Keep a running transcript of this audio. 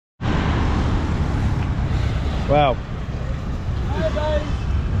Wow. Hi guys.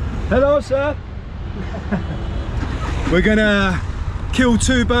 Hello, sir. We're gonna kill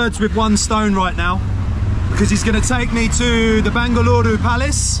two birds with one stone right now, because he's gonna take me to the Bangalore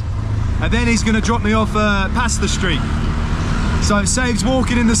Palace, and then he's gonna drop me off Pasta Street. So it saves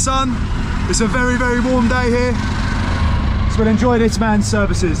walking in the sun. It's a very, very warm day here. So we'll enjoy this man's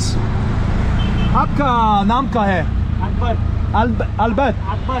services. Aapka naam kya hai? Akbar. Albert.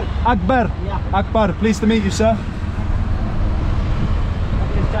 Akbar. Akbar. Yeah. Akbar. Pleased to meet you, sir.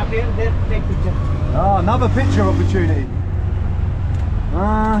 Okay, stop here. There, take picture. Oh, another picture opportunity.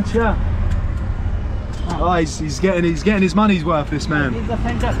 Ah, cha. Oh, he's getting his money's worth, this man. This is the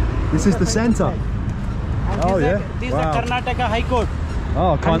center. This is the center. Oh yeah. This is Wow. the Karnataka High Court.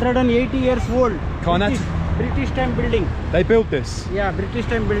 Oh, 180 years old. British time building. They built this. Yeah, British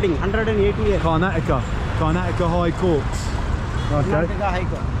time building. 180 years. Karnataka High Court. Okay. Karnataka High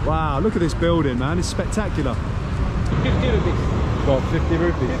Court. Wow, look at this building, man. It's spectacular. 50 rupees. Got 50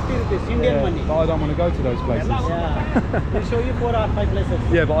 rupees. 50 rupees. Indian money. But I don't want to go to those places. Yeah. We'll show you 4 or 5 places.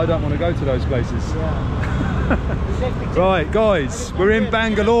 Yeah, but I don't want to go to those places. Yeah. Right, guys, we're in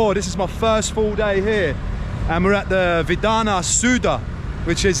Bangalore. This is my first full day here, and we're at the Vidhana Soudha,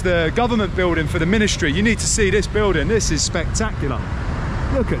 which is the government building for the ministry. You need to see this building. This is spectacular.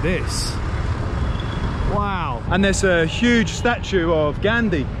 Look at this. Wow. And there's a huge statue of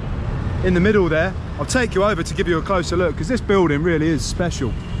Gandhi in the middle there. I'll take you over to give you a closer look, because this building really is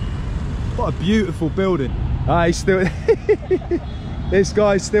special. What a beautiful building. Ah, he's still this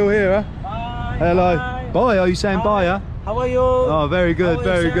guy's still here, huh? Bye. Hello. Bye. Bye, are you saying bye, huh? How are you? Oh, very good,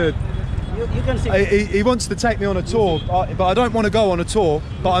 very good. You can see. He wants to take me on a tour, but I don't want to go on a tour,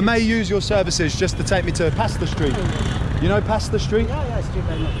 but I may use your services just to take me to Pasta Street. You know Pasta Street? Yeah, street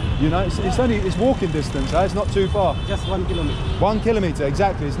I know. You know, it's walking distance, huh? It's not too far. Just 1 kilometer. 1 kilometer,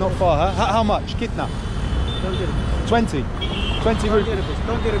 exactly. It's not far, huh? How much? Kitna? 20 rupees. 20. 20 rupees.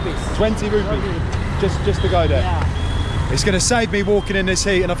 20 rupees. 20 rupees. Just to go there. Yeah. It's going to save me walking in this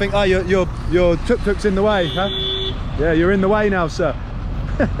heat, and I think, oh, your tuk-tuk's in the way, huh? Yeah, you're in the way now, sir.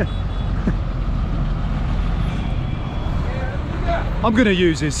 I'm going to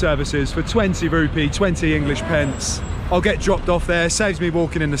use his services for 20 rupee, 20 English pence. I'll get dropped off there, saves me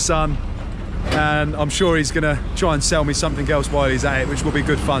walking in the sun, and I'm sure he's going to try and sell me something else while he's at it, which will be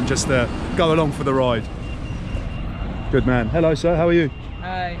good fun just to go along for the ride. Good man. Hello, sir. How are you?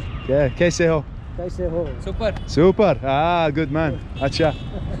 Hi. Yeah, kaise ho? Kaise ho? Super. Super. Ah, good man. Acha.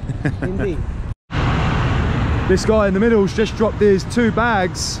 Hindi. This guy in the middle's just dropped his 2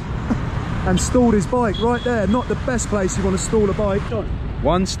 bags and stalled his bike right there. Not the best place you want to stall a bike.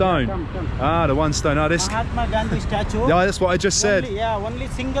 1 stone. Come. Ah, the 1 stone. Ah, this. Mahatma Gandhi statue. Yeah, that's what I just said. Only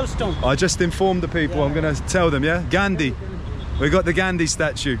single stone. I just informed the people. Yeah. I'm going to tell them. Yeah, Gandhi. We got the Gandhi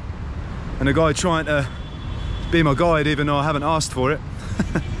statue, and a guy trying to be my guide, even though I haven't asked for it.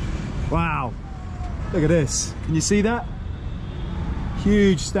 Wow. Look at this. Can you see that?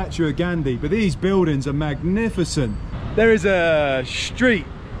 Huge statue of Gandhi. But these buildings are magnificent. There is a street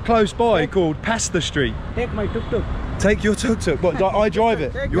close by called Pasta Street. Take my tuk-tuk. Take your tuk-tuk. What, I drive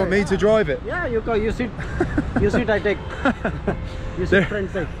it? You want me to drive it? Yeah, you go. You sit. You sit. I take. You sit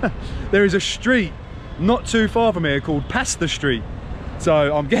front side. There is a street not too far from here called Pasta Street.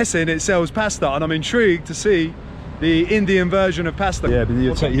 So I'm guessing it sells pasta, and I'm intrigued to see the Indian version of pasta. Yeah, but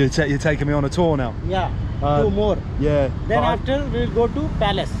you're taking me on a tour now. Yeah. 2 more. Yeah. Then after we'll go to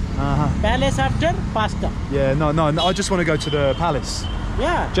palace. Palace after pasta. Yeah. No. I just want to go to the palace.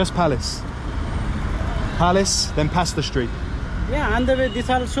 Yeah. Just palace. Palace, then Pasta Street. Yeah, on the way. This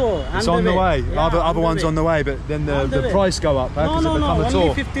also. It's on the way. Yeah, other ones on the way, but then the price go up. Huh? No, a tour.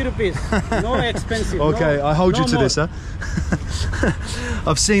 only 50 rupees. No expensive. Okay, no, I hold you no to more. this, huh?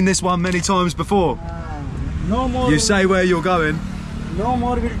 I've seen this one many times before. No more. You say where you're going. No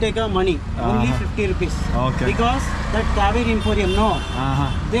more will take a money. Only 50 rupees. Okay. Because that Kaveri Emporium, no.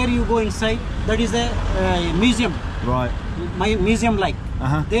 There you go inside. That is a museum. Right. My museum like.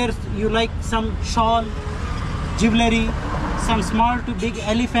 There you like some shawl, jewelry, some small to big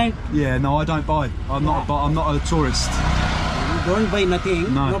elephant. Yeah, no, I don't buy. I'm not a tourist. You don't buy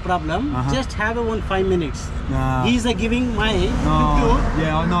nothing. No problem. Just have a 5 minutes. He's giving my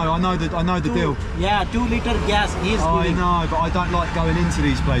Yeah, I know the deal. Yeah, 2 liter gas. He's giving. I know, but I don't like going into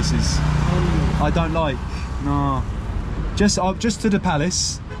these places. I don't like. No. Just to the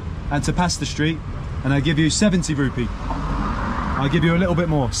palace and to Pasta Street, and I give you 70 rupee. I'll give you a little bit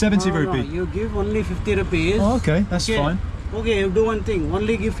more. 70 rupee. No, you give only 50 rupees. Oh, okay, that's fine. Okay, you do one thing.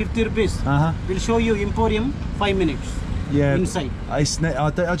 Only give 50 rupees. We'll show you Emporium 5 minutes. Yeah, inside. I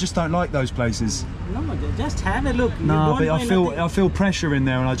just don't like those places. No, just have a look. No, but I feel pressure in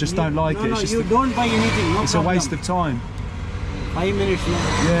there, and I just don't like it. No, It's just you don't buy anything. No it's problem. a waste of time. 5 minutes. No.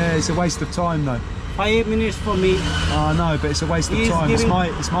 Yeah, it's a waste of time though. 5 minutes for me. Oh no, but it's a waste of time. It's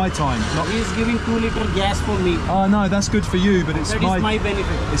my time. Not... He is giving 2-liter gas for me. Oh no, that's good for you, but it's that is my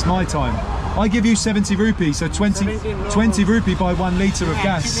benefit. It's my time. I give you 70 rupees, so 20 rupee buy 1 litre of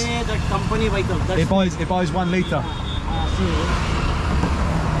gas. Actually, that company It buys 1 litre.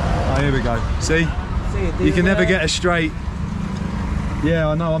 Oh, here we go. See? You can never get a straight. Yeah,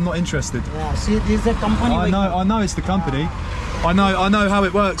 I know. I'm not interested. Yeah, see, this is the company. I know it's the company. I know how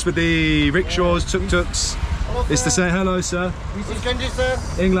it works with the rickshaws, tuk-tuks. It's to say hello, sir. Which country, sir?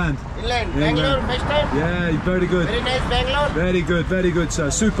 England. England. Bangalore, first time? Yeah, very good. Very nice, Bangalore. Very good, sir.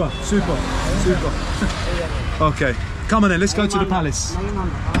 Super. Okay, come on then, let's go to the palace.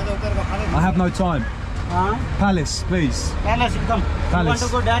 I have no time. Palace, please. Palace, come. Palace. You want to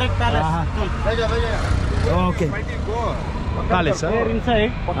go direct palace? Come. Okay. Palace, huh? There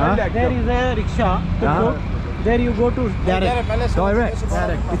inside, there is a rickshaw. There you go to direct. Direct?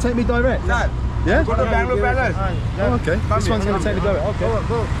 You take me direct? Yeah? Go to Bangalore Palace. Oh, okay. This one's going to take me direct. Okay.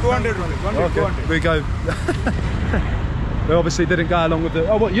 Go. 200 rupees. Okay. We go. We obviously didn't go along with the...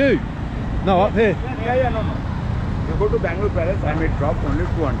 Oh, what, you? No, up here. Yeah, no. You go to Bangalore Palace and it drop only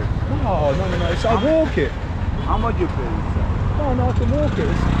 200. No. So I walk it. How much you pay? No, I can walk it.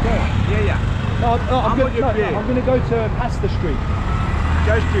 Yeah. No, I'm going to go to Pasta Street.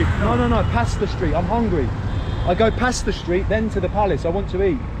 Church Street? No, Pasta Street. I'm hungry. I go past the street, then to the palace. I want to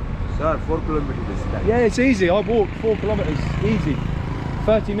eat. Sir, 4 kilometers distance. Yeah, it's easy. I walk 4 kilometers. Easy.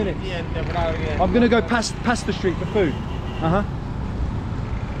 30 minutes. I'm going to go past the street for food.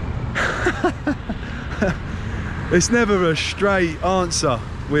 It's never a straight answer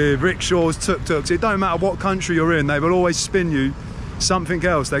with rickshaws, tuk-tuks. It don't matter what country you're in, they will always spin you something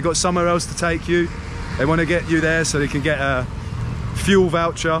else. They've got somewhere else to take you. They want to get you there so they can get a fuel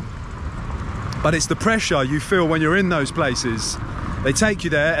voucher. But it's the pressure you feel when you're in those places. They take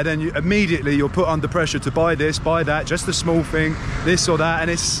you there and then you're put under pressure to buy this, buy that, just a small thing, this or that, and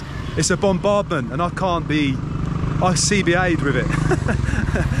it's a bombardment, and I CBA'd with it.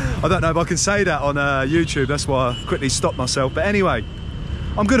 I don't know if I can say that on YouTube, that's why I quickly stopped myself. But anyway,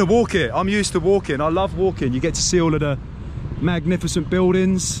 I'm gonna walk it. I'm used to walking. I love walking. You get to see all of the magnificent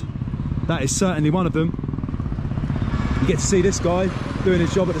buildings. That is certainly one of them. You get to see this guy doing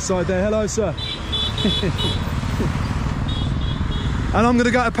his job at the side there. Hello, sir. And I'm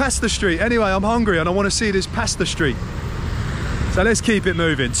gonna go to Pasta Street. Anyway, I'm hungry and I want to see this Pasta Street. So let's keep it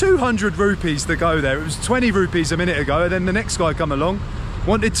moving. 200 rupees to go there. It was 20 rupees a minute ago, and then the next guy come along,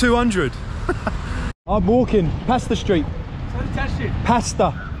 wanted 200. I'm walking Pasta Street.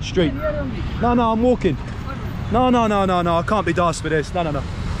 Pasta Street. No, I'm walking. No, I can't be daft for this. No.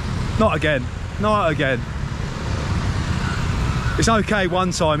 Not again. It's okay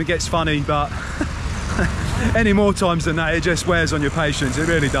one time, it gets funny, but any more times than that, it just wears on your patience. It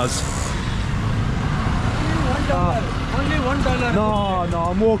really does. Only $1. No,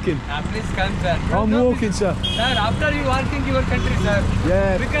 I'm walking. Please come, sir. I'm walking, sir. Sir, after you walking your country, sir.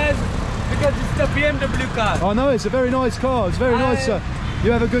 Yeah. Because it's the BMW car. I know, it's a very nice car. It's very nice, sir.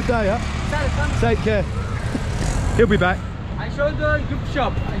 You have a good day, huh? Sir, come. Take care. He'll be back. I show the gift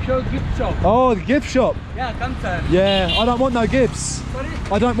shop. Oh, the gift shop. Yeah, come, sir. Yeah, I don't want no gifts. Sorry?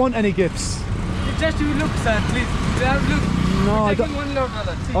 I don't want any gifts. Just you look, sir, please. You have look. No, I don't.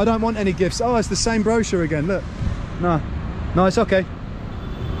 $1. I don't want any gifts. Oh, it's the same brochure again, look. No, it's okay.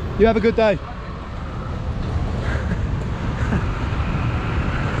 You have a good day.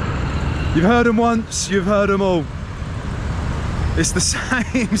 You've heard them once, you've heard them all. It's the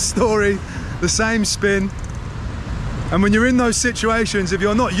same story, the same spin. And when you're in those situations, if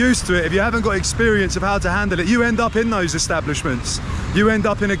you're not used to it, if you haven't got experience of how to handle it, you end up in those establishments. You end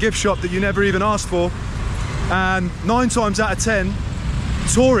up in a gift shop that you never even asked for. And 9 times out of 10,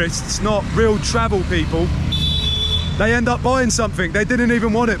 tourists, not real travel people, they end up buying something. They didn't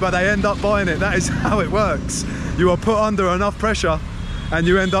even want it, but they end up buying it. That is how it works. You are put under enough pressure and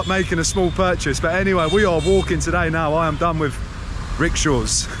you end up making a small purchase. But anyway, we are walking today now. I am done with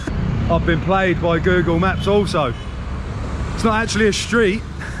rickshaws. I've been played by Google Maps also. It's not actually a street.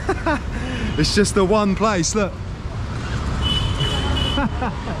 It's just the one place, look.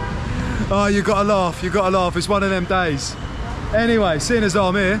 Oh, you gotta laugh, it's one of them days. Anyway, seeing as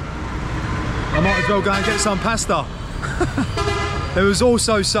I'm here, I might as well go and get some pasta. There was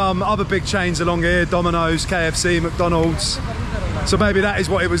also some other big chains along here, Domino's, KFC, McDonald's. So maybe that is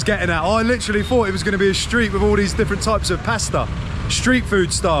what it was getting at. I literally thought it was going to be a street with all these different types of pasta, street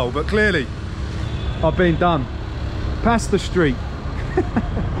food style, but clearly I've been done. Pasta Street.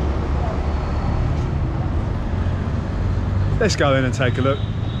 Let's go in and take a look.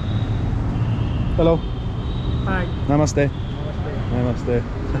 Hello. Hi. Namaste. Namaste.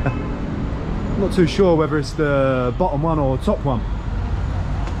 I'm not too sure whether it's the bottom one or top one.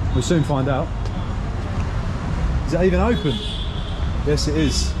 We'll soon find out. Is it even open? Yes, it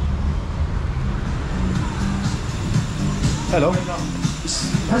is. Hello.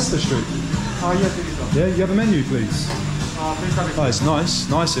 It's Pasta Street. Yes, it is. Yeah, you have a menu, please. Please have it. Oh, it's nice.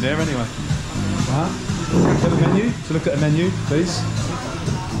 Nice in here anyway. You have a menu? To look at a menu, please.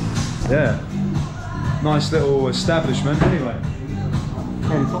 Yeah. Nice little establishment anyway.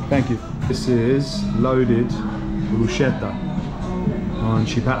 Thank you. This is loaded bruschetta on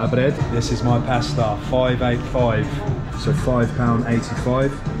ciabatta bread. This is my pasta, 585. So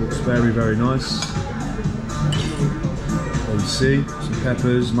 £5.85. Looks very, very nice. There you see, some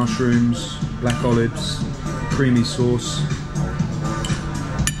peppers, mushrooms, black olives, creamy sauce.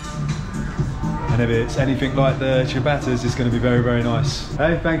 And if it's anything like the ciabattas, it's going to be very, very nice.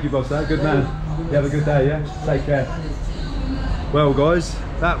 Hey, thank you, boss. Good man. You have a good day, yeah? Take care. Well, guys,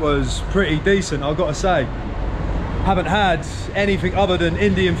 that was pretty decent, I've got to say. Haven't had anything other than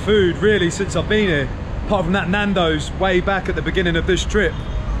Indian food really since I've been here, apart from that Nando's way back at the beginning of this trip.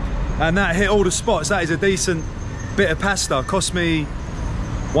 And that hit all the spots. That is a decent bit of pasta. Cost me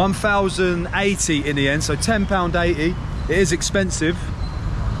 £1,080 in the end, so £10.80. It is expensive,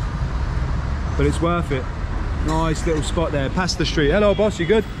 but it's worth it. Nice little spot there, Pasta Street. Hello, boss, you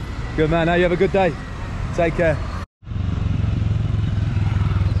good? Good man, now you have a good day. Take care.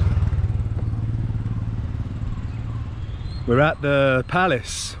 We're at the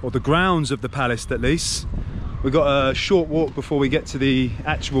palace, or the grounds of the palace at least. We've got a short walk before we get to the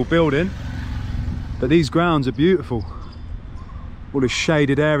actual building, but these grounds are beautiful. All this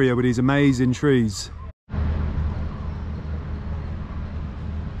shaded area with these amazing trees.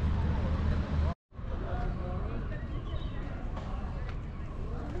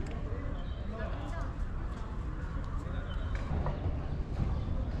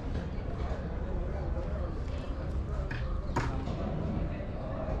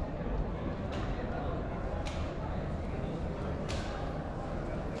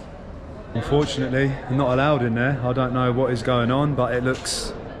 Unfortunately, I'm not allowed in there. I don't know what is going on, but it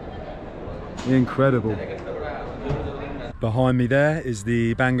looks incredible. Behind me there is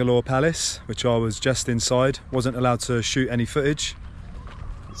the Bangalore Palace, which I was just inside. Wasn't allowed to shoot any footage,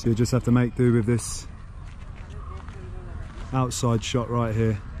 so you just have to make do with this outside shot right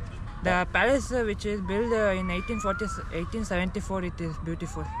here. The palace which is built in 1874, it is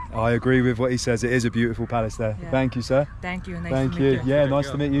beautiful. I agree with what he says. It is a beautiful palace there. Yeah. Thank you, sir. Thank you. Nice Thank to meet you. you. Yeah, nice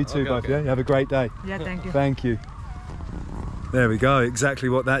to meet you too, both. Yeah, you have a great day. Yeah, thank you. Thank you. There we go. Exactly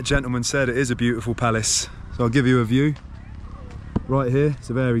what that gentleman said. It is a beautiful palace. So I'll give you a view right here. It's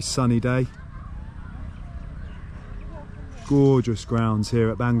a very sunny day. Gorgeous grounds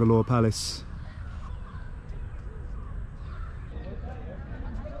here at Bangalore Palace.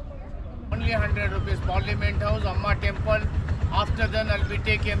 Only 100 rupees. Parliament House, Amma Temple. After then, I'll be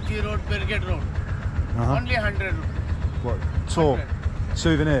take MG Road, Brigade Road. Only 100 rupees. What? Tour? 100.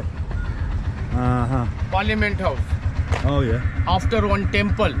 Souvenir? Parliament House. Oh yeah. After one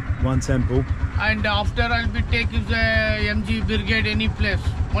temple. One temple. And after I'll be take is MG Brigade any place.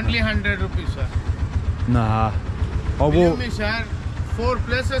 Only 100 rupees, sir. Nah. I'll Believe walk. me, sir. 4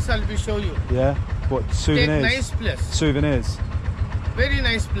 places I'll be show you. Yeah. What? Souvenirs? Take nice place. Souvenirs. Very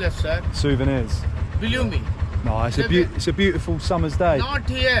nice place, sir. Souvenirs. Believe me. No, it's a beautiful summer's day. Not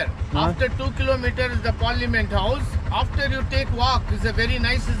here. No? After 2 kilometers is the Parliament House. After you take walk, is a very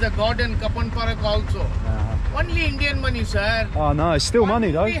nice is the garden, Kapan Park also. Only Indian money, sir. Oh no, it's still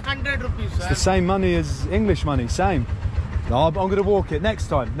money though. 100 rupees, sir. It's the same money as English money, same. No, I'm going to walk it next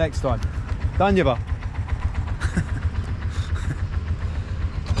time. Dhanyavad.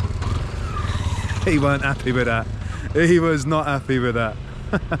 He weren't happy with that. He was not happy with that.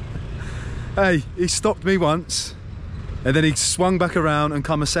 Hey, he stopped me once and then he swung back around and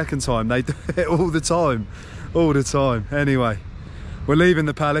come a second time. They do it all the time. All the time. Anyway, we're leaving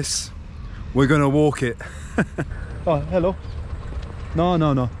the palace. We're going to walk it. Oh, hello. No, I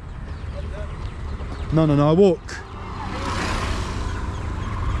walk.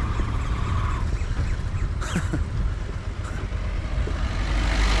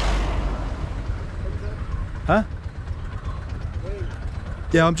 Huh?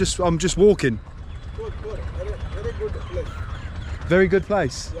 Yeah, I'm just walking. Good. Very good place. Very good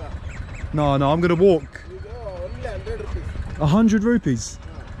place. Yeah. No, I'm gonna walk. You go only 100 rupees. 100 rupees.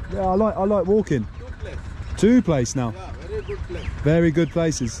 Yeah, I like walking. 2 place. 2 place now. Yeah, very good place. Very good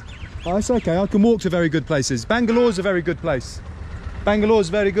places. Oh, it's okay. I can walk to very good places. Bangalore's a very good place. Bangalore's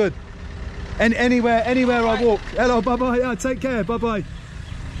very good. And anywhere I walk. Hello, bye-bye. Yeah, take care. Bye-bye.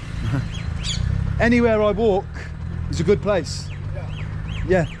 Anywhere I walk is a good place.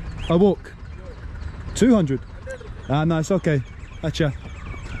 Yeah, I walk. 200. Ah, no, it's okay. Acha.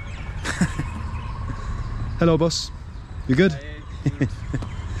 Hello, boss. You good? You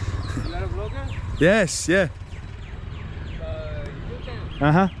are a vlogger? Yes, yeah.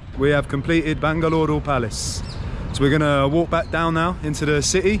 We have completed Bangalore Palace. So we're gonna walk back down now into the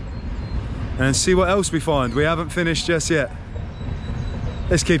city and see what else we find. We haven't finished just yet.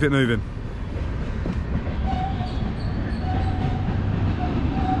 Let's keep it moving.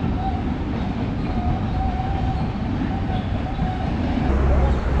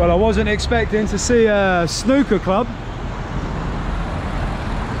 Well, I wasn't expecting to see a snooker club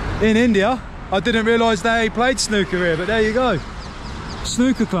in India. I didn't realise they played snooker here, but there you go.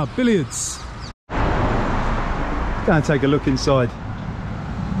 Snooker club, billiards. Go and take a look inside.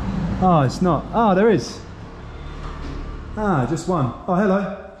 Oh, it's not. Oh, there is. Ah, just one. Oh, hello.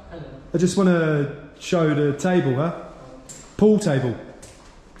 Hello. I just want to show the table, huh? Pool table.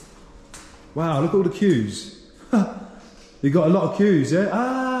 Wow, look at all the cues. You got a lot of cues, yeah?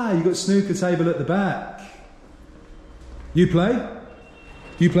 Ah, you got snooker table at the back. You play?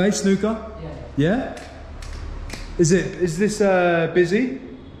 You play snooker? Yeah. Yeah? Is this busy?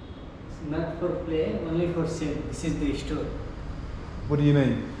 It's not for play, only for sale. This is the store. What do you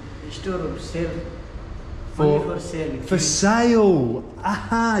mean? Store sale. For- Only for sale. For sale.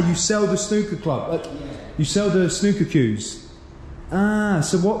 Aha, you sell the snooker club. Yeah. You sell the snooker cues. Ah,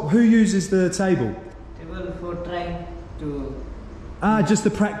 so who uses the table? Table for trying to. Ah, just to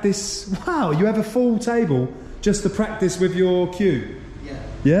practice. Wow, you have a full table just to practice with your cue. Yeah.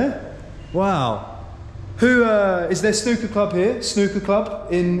 Yeah? Wow. Who is there snooker club here? Snooker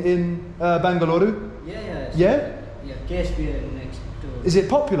club in Bangalore? Yeah. Yeah? Yeah. KSP next to. Is it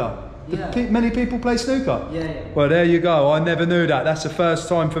popular? Yeah. Many people play snooker? Yeah. Well, there you go. I never knew that. That's the first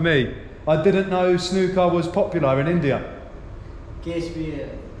time for me. I didn't know snooker was popular in India. KSP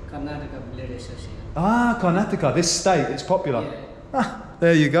Karnataka Blade Association. Ah, Karnataka, this state, it's popular. Yeah. Ah,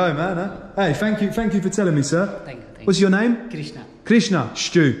 there you go, man. Huh? Hey, thank you for telling me, sir. Thank you. What's your name? Krishna. Krishna.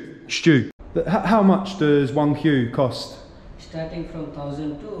 Stu. But how much does one cue cost? Starting from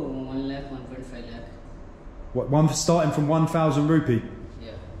 1,000 to 1 lakh, 1.5 lakh. What, starting from 1,000 rupee?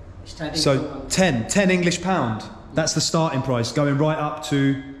 Yeah. Starting So from 10 English pound. That's the starting price, going right up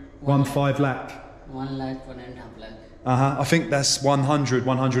to 1.5 lakh. 1 lakh, 1.5 lakh. I think that's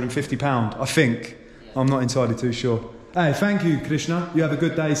 150 pound. I think. I'm not entirely too sure. Hey, thank you, Krishna. You have a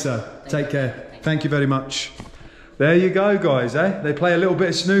good day, sir. Take care. Thank you very much. There you go, guys, eh? They play a little bit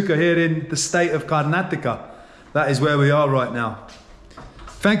of snooker here in the state of Karnataka. That is where we are right now.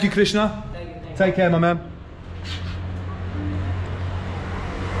 Thank you, Krishna. Take care, my man.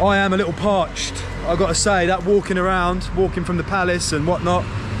 I am a little parched. I've got to say, that walking from the palace and whatnot,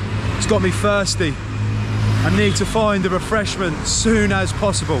 it's got me thirsty. I need to find a refreshment soon as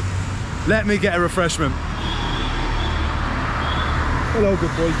possible. Let me get a refreshment. Hello,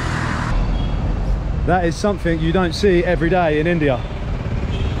 good boy. That is something you don't see every day in India.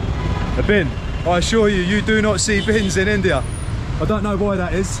 A bin. I assure you, you do not see bins in India. I don't know why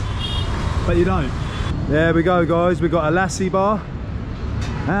that is, but you don't. There we go, guys. We've got a lassi bar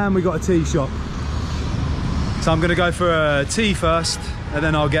and we got a tea shop. So I'm going to go for a tea first and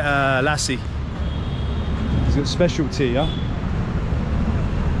then I'll get a lassi. He's got special tea, huh?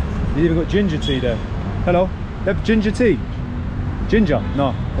 You even got ginger tea there. Hello? You have ginger tea? Ginger?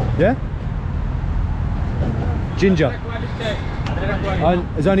 No. Yeah? Ginger.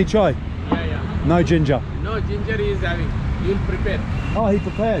 It's only chai? Yeah. No ginger? No, ginger he is having. He will prepare. Oh, he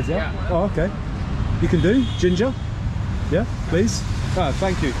prepares, yeah? Yeah. Oh, okay. You can do ginger? Yeah, please? Oh,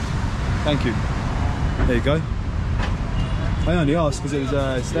 thank you. Thank you. There you go. I only asked because it was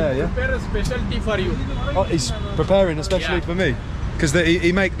it's there, yeah? Prepare a special tea for you. Oh, he's preparing especially for me? Because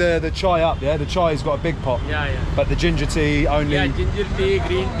he make the chai up, yeah? The chai's got a big pot. Yeah. But the ginger tea only... Yeah, ginger tea,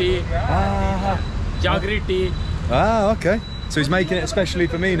 green tea, jaggery tea. Ah, okay. So he's making it especially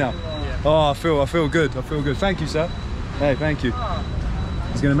for me now. Yeah. Oh, I feel good. I feel good. Thank you, sir. Hey, thank you.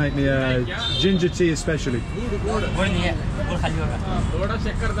 He's going to make me a ginger tea especially. थोड़ा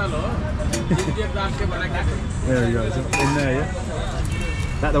शक्कर डालो, ginger डाल के बना के. There we go. Is it in there, yeah?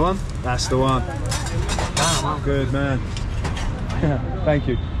 That the one? That's the one. Good man. Thank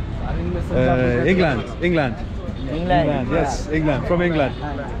you. England. Yes, England. From England.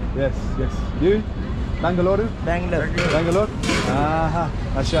 Yes. You? Bangalore? Bangalore? Aha.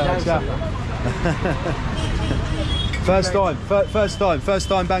 Asha. First time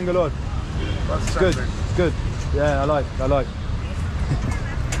Bangalore. It's good, it's good. Yeah, I like.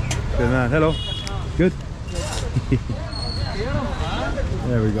 Good man, hello. Good?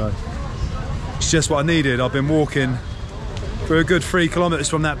 There we go. It's just what I needed. I've been walking for a good 3 kilometers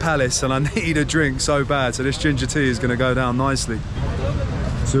from that palace and I need a drink so bad, so this ginger tea is going to go down nicely.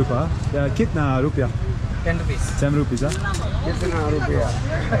 Super. Yeah, kitna rupiah? 10 rupees. 10 rupees, huh? Kitna rupiah?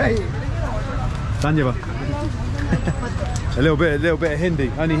 Dhanyavad. a little bit of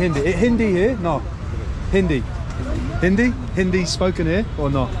Hindi. Only Hindi. Hindi here? No. Hindi. Hindi spoken here or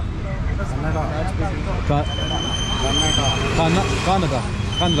not? Kannada.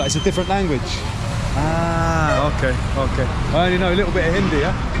 It's a different language. Ah, okay. I only know a little bit of Hindi,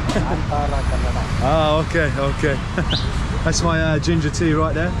 yeah? Ah, okay. That's my ginger tea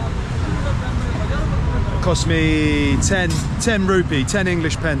right there. It cost me 10 rupee, 10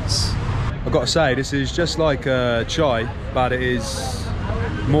 English pence. I've got to say, this is just like a chai, but it is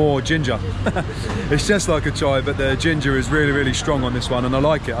more ginger. It's just like a chai, but the ginger is really, really strong on this one, and I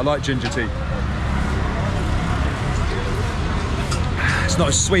like it. I like ginger tea. It's not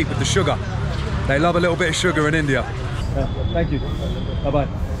as sweet with the sugar. They love a little bit of sugar in India. Thank you. Bye-bye.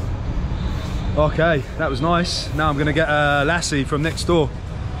 Okay, that was nice. Now I'm going to get a lassi from next door.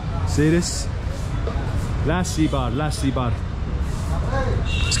 See this? Lassi bar. Let's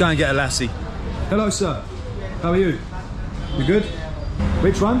go and get a lassi. Hello, sir. How are you? You good?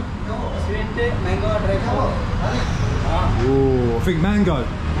 Which one? Oh, I think mango.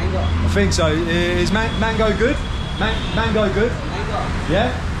 I think so. Is mango good? Mango good?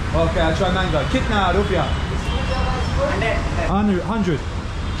 Yeah? Okay, I'll try mango. Kitna rupiah? 100.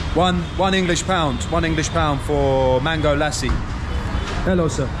 One English pound. 1 English pound for mango lassi. Hello,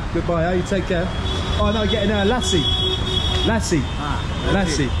 sir. Goodbye. How you take care? Oh no, getting a lassi. Lassi.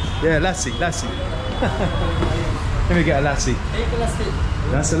 Yeah, lassi. Let me get a lassi.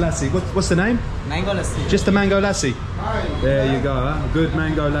 That's a lassi. What's the name? Mango lassi. Just a mango lassi. There you go. Huh? Good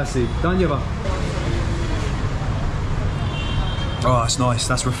mango lassi. Dhanyavad. Oh, that's nice.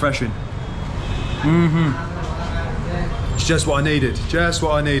 That's refreshing. It's just what I needed. Just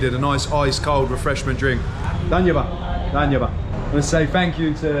what I needed. A nice ice cold refreshment drink. Dhanyavad. I'm gonna say thank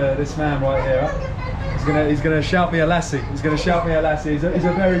you to this man right here. Huh? He's gonna shout me a lassi. He's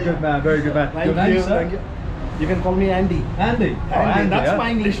a very good man. Your name, sir? Thank you. You can call me Andy. Andy. That's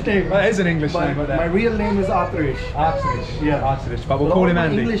my English name. Well, it is an English name. My real name is Arthurish. But we'll call him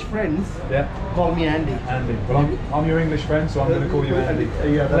Andy. My English friends call me Andy. Well, I'm your English friend, so I'm going to call you Andy.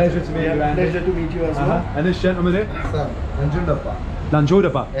 Pleasure to meet you, Andy. Pleasure to meet you as well. And this gentleman here? Nanjundappa.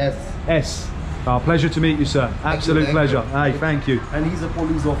 Nanjundappa? Yes. S. Oh, pleasure to meet you, sir. Absolute pleasure. Hey, thank you. And he's a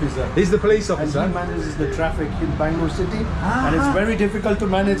police officer. He's the police officer? And he manages the traffic in Bangalore city. And it's very difficult to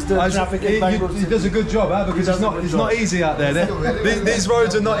manage the traffic in Bangalore city. He does a good job, huh? Because it's not easy out there. These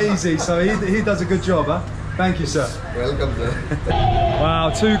roads are not easy, so he does a good job, huh? Thank you, sir. Welcome, sir. Wow,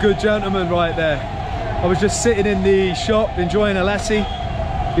 2 good gentlemen right there. I was just sitting in the shop enjoying a lassi.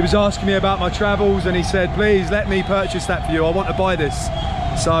 He was asking me about my travels and he said, please let me purchase that for you. I want to buy this.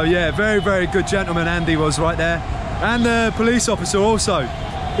 So yeah, very, very good gentleman Andy was right there. And the police officer also.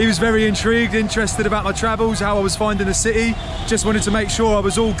 He was very intrigued, interested about my travels, how I was finding the city. Just wanted to make sure I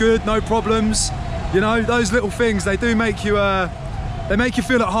was all good, no problems. You know, those little things, they do make you, they make you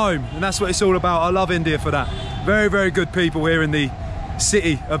feel at home. And that's what it's all about. I love India for that. Very, very good people here in the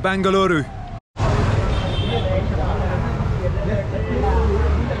city of Bangalore.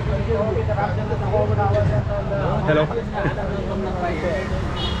 Hello.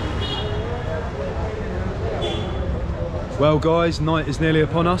 Well guys, night is nearly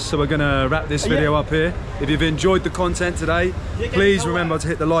upon us, so we're going to wrap this video up here. If you've enjoyed the content today, please remember to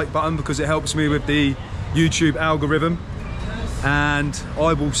hit the like button because it helps me with the YouTube algorithm. And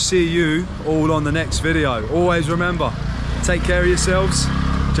I will see you all on the next video. Always remember, take care of yourselves,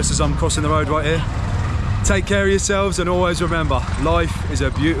 just as I'm crossing the road right here. Take care of yourselves and always remember, life is a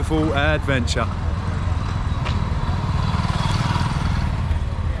beautiful adventure.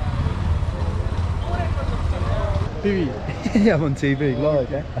 TV. Yeah, I'm on TV,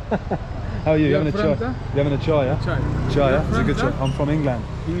 live, yeah. How are you? You having a chai? You having a chai, yeah? Chai. Chai, yeah? It's a good chai. I'm from England.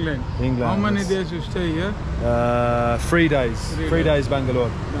 England. England. How many days you stay here? 3 days. 3 days Bangalore.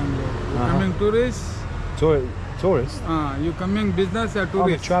 Bangalore. Coming tourists? Tourist? You coming business or I'm a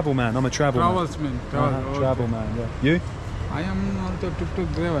tourist? travel man. I'm a travel man. Travelsman. Travel man, yeah. You? I am also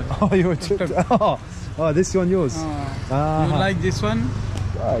tuk-tuk driver. Oh, you're a tuk-tuk. Oh, this one yours? You like this one?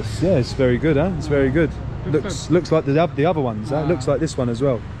 Yes, yeah, it's very good, huh? It's very good. Looks like the other ones. It looks like this one as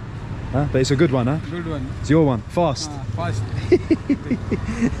well. Huh? But it's a good one, huh? Good one. It's your one. Fast. Fast.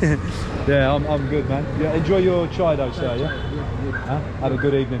 Yeah, I'm good, man. Yeah, enjoy your chai though, sir. Yeah. Good. Huh? Have a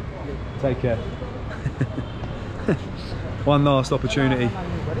good evening. Take care. One last opportunity.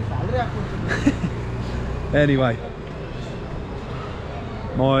 Anyway,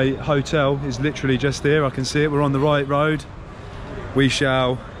 my hotel is literally just here. I can see it. We're on the right road. We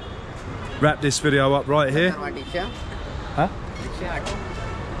shall wrap this video up right here. Huh?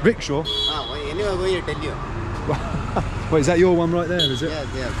 Rickshaw? Anyway, I'm going to tell you. Wait, is that your one right there, is it? Yes,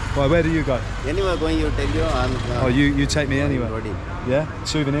 yes. Why, where do you go? Anyway, going to tell you. Oh, you take me anywhere? Roading. Yeah?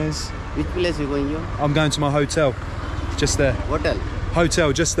 Souvenirs? Which place you going to? I'm going to my hotel. Just there. Hotel?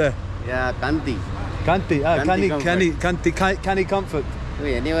 Hotel, just there. Yeah, Kanti. Kanti? Ah, Kanti Kanti Comfort.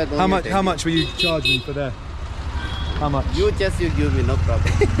 Wait, anyway, going How much will you charge me for there? How much? You give me, no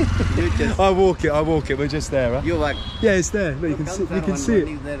problem. You just. I walk it. We're just there, huh? You walk. Yeah, it's there. Look, you can see it.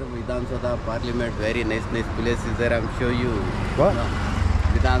 Is there Vidhan Sabha Parliament, very nice places there. I'm sure you. What? No.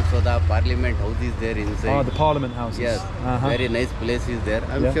 Vidhan Sabha Parliament house is there inside. Oh, the Parliament houses. Yes. Very nice place is there.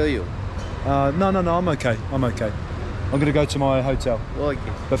 I'm sure you. No, I'm okay. I'm okay. I'm going to go to my hotel.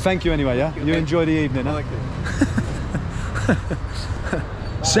 Okay. But thank you anyway, yeah? You enjoy the evening, huh? Okay.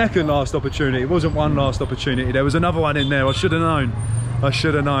 Second last opportunity. It wasn't one last opportunity. There was another one in there. I should have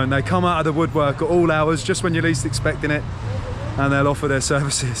known. They come out of the woodwork at all hours, just when you're least expecting it, and they'll offer their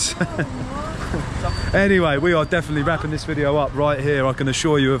services. Anyway, we are definitely wrapping this video up right here. I can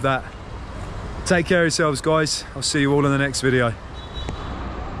assure you of that. Take care of yourselves, guys. I'll see you all in the next video.